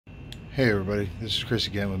Hey everybody, this is Chris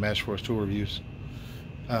again with Masterforce Tool Reviews.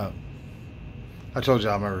 I told you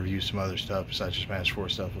I'm going to review some other stuff besides just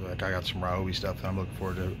Masterforce stuff. Like I got some Ryobi stuff that I'm looking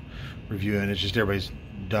forward to reviewing. It's just everybody's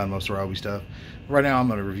done most of the Ryobi stuff. Right now I'm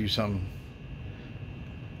going to review something.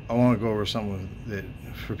 I want to go over something that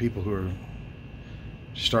for people who are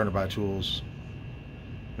just starting to buy tools.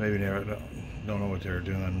 Maybe they don't know what they're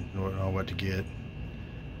doing, don't know what to get.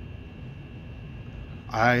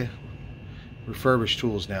 I refurbish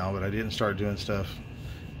tools now, but I didn't start doing stuff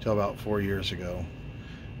until about 4 years ago.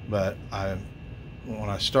 But when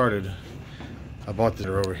I started, I bought this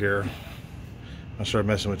over here. I started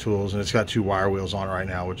messing with tools, and it's got 2 wire wheels on it right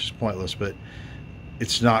now, which is pointless, but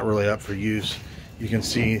it's not really up for use. You can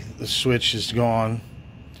see the switch is gone.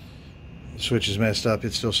 The switch is messed up.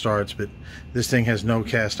 It still starts, but this thing has no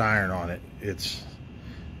cast iron on it.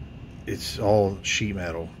 It's all sheet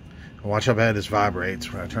metal. Watch how bad this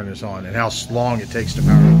vibrates when I turn this on, and how long it takes to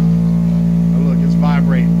power up. Oh, look, it's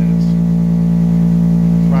vibrating this.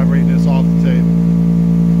 It's vibrating this off the table.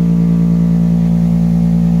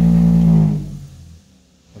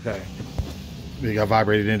 Okay. We got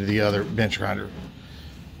vibrated into the other bench grinder.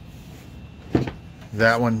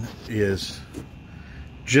 That one is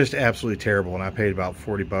just absolutely terrible, and I paid about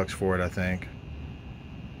 40 bucks for it, I think.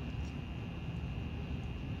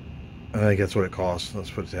 I think that's what it costs.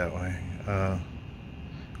 Let's put it that way. I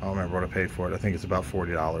don't remember what I paid for it. I think it's about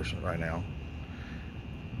 $40 right now.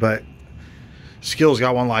 But Skill's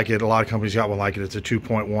got one like it. A lot of companies got one like it. It's a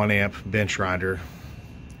 2.1 amp bench grinder.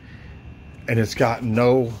 And it's got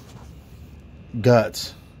no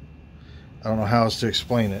guts. I don't know how else to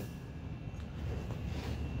explain it.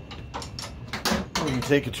 When you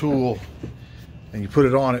take a tool and you put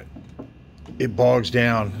it on it, it bogs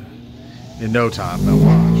down in no time. Now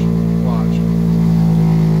watch.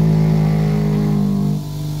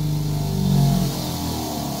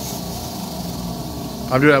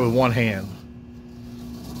 I'm doing that with one hand.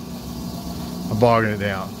 I'm bogging it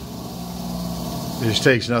down. It just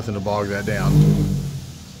takes nothing to bog that down.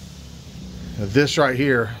 Now this right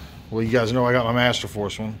here, well, you guys know I got my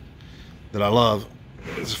Masterforce one that I love.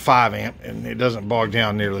 It's a 5 amp, and it doesn't bog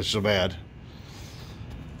down nearly so bad.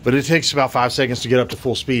 But it takes about 5 seconds to get up to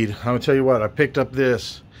full speed. I'm gonna tell you what, I picked up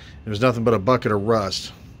this. It was nothing but a bucket of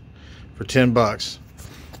rust for 10 bucks.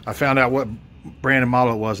 I found out what brand and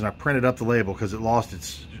model it was, and I printed up the label because it lost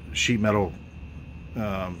its sheet metal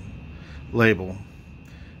label.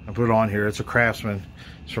 I put it on here. It's a Craftsman.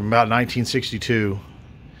 It's from about 1962,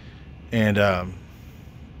 and I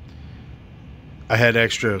had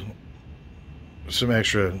some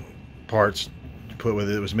extra parts to put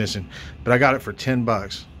with it. It was missing, but I got it for 10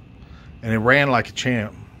 bucks, and it ran like a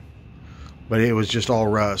champ, but it was just all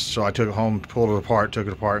rust. So I took it home, pulled it apart, took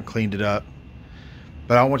it apart, and cleaned it up.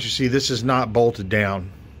 But I want you to see this is not bolted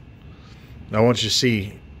down. I want you to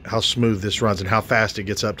see how smooth this runs and how fast it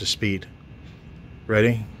gets up to speed.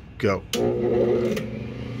 Ready? Go.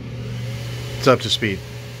 It's up to speed.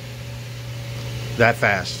 That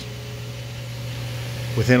fast.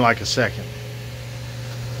 Within like a second.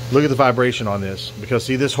 Look at the vibration on this, because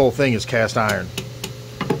see, this whole thing is cast iron.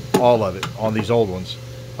 All of it on these old ones.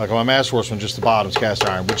 Like on my Masterforce one, just the bottom's cast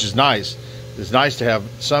iron, which is nice. It's nice to have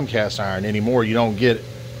some cast iron. Anymore you don't get it,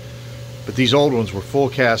 but these old ones were full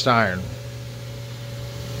cast iron.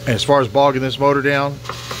 And as far as bogging this motor down,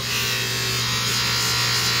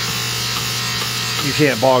 you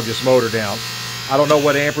can't bog this motor down. I don't know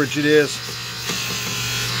what amperage it is,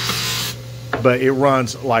 but it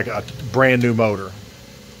runs like a brand new motor,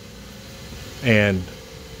 and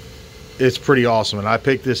it's pretty awesome. And I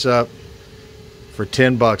picked this up for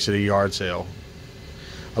 10 bucks at a yard sale.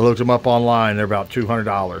 I looked them up online. They're about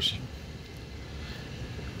 $200.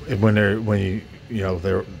 And when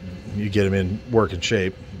you get them in working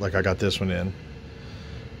shape, like I got this one in.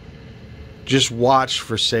 Just watch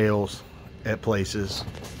for sales at places.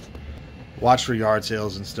 Watch for yard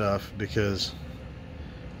sales and stuff, because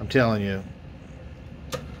I'm telling you,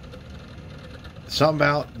 something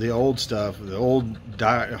about the old stuff, the old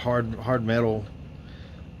hard metal.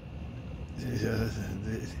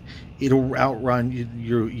 It'll outrun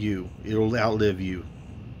you. It'll outlive you.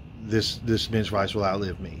 This bench vise will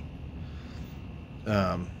outlive me.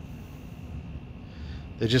 They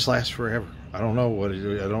just last forever. I don't know what I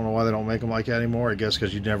don't know why they don't make them like that anymore. I guess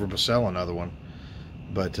because you'd never sell another one.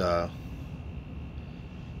 But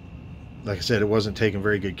like I said, it wasn't taken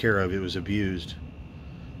very good care of. It was abused.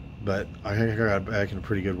 But I think I got it back in a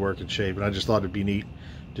pretty good working shape, and I just thought it'd be neat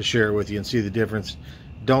to share it with you and see the difference.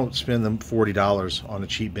 Don't spend them $40 on a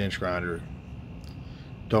cheap bench grinder.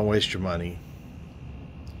 Don't waste your money.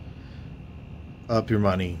 Up your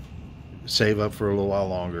money. Save up for a little while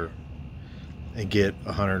longer. and get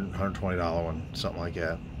 $120 one, something like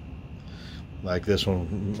that. Like this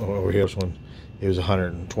one over here, this one, it was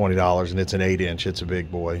 $120, and it's an 8-inch. It's a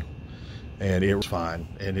big boy, and it was fine,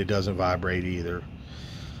 and it doesn't vibrate either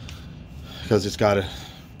because it's got a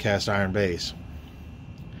cast iron base.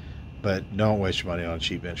 But don't waste your money on a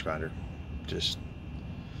cheap bench grinder. Just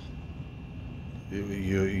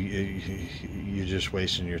you're just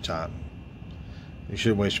wasting your time. You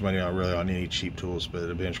shouldn't waste your money on really on any cheap tools, but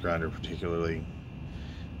a bench grinder particularly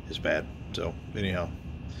is bad. So anyhow,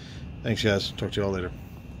 thanks guys. Talk to you all later.